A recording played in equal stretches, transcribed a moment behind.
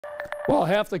Well,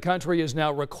 half the country is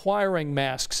now requiring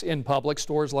masks in public.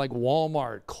 Stores like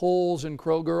Walmart, Kohl's, and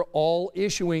Kroger all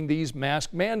issuing these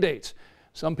mask mandates.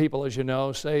 Some people, as you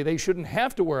know, say they shouldn't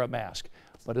have to wear a mask.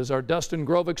 But as our Dustin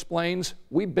Grove explains,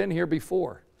 we've been here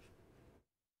before.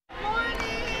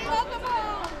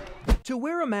 To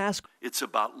wear a mask, it's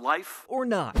about life or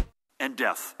not. And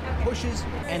death. Pushes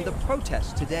and the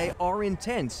protests today are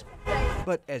intense.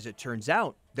 But as it turns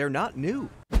out, they're not new.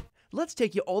 Let's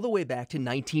take you all the way back to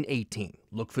 1918.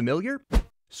 Look familiar?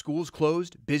 Schools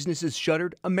closed, businesses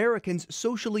shuttered, Americans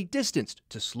socially distanced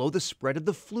to slow the spread of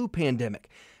the flu pandemic.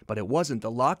 But it wasn't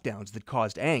the lockdowns that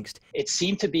caused angst. It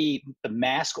seemed to be the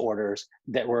mask orders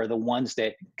that were the ones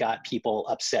that got people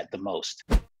upset the most.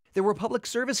 There were public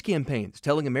service campaigns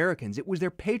telling Americans it was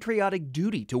their patriotic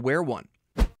duty to wear one.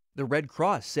 The Red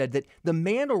Cross said that the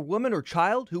man or woman or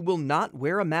child who will not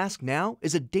wear a mask now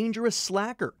is a dangerous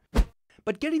slacker.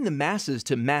 But getting the masses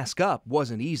to mask up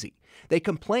wasn't easy. They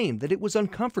complained that it was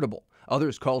uncomfortable.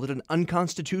 Others called it an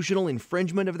unconstitutional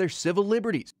infringement of their civil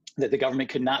liberties. That the government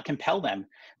could not compel them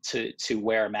to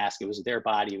wear a mask. It was their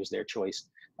body, it was their choice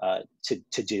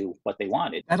to do what they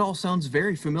wanted. That all sounds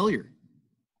very familiar.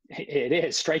 It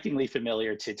is strikingly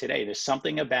familiar to today. There's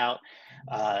something about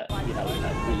the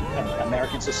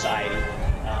American society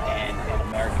and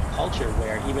American culture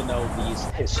where even though these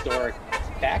historic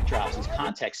backdrops, these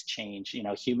contexts change,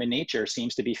 human nature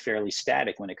seems to be fairly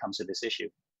static when it comes to this issue.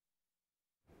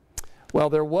 Well,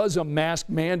 there was a mask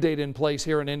mandate in place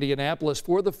here in Indianapolis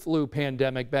for the flu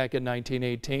pandemic back in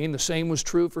 1918. The same was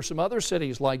true for some other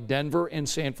cities like Denver and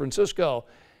San Francisco.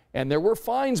 And there were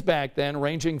fines back then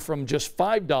ranging from just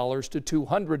 $5 to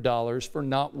 $200 for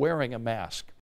not wearing a mask.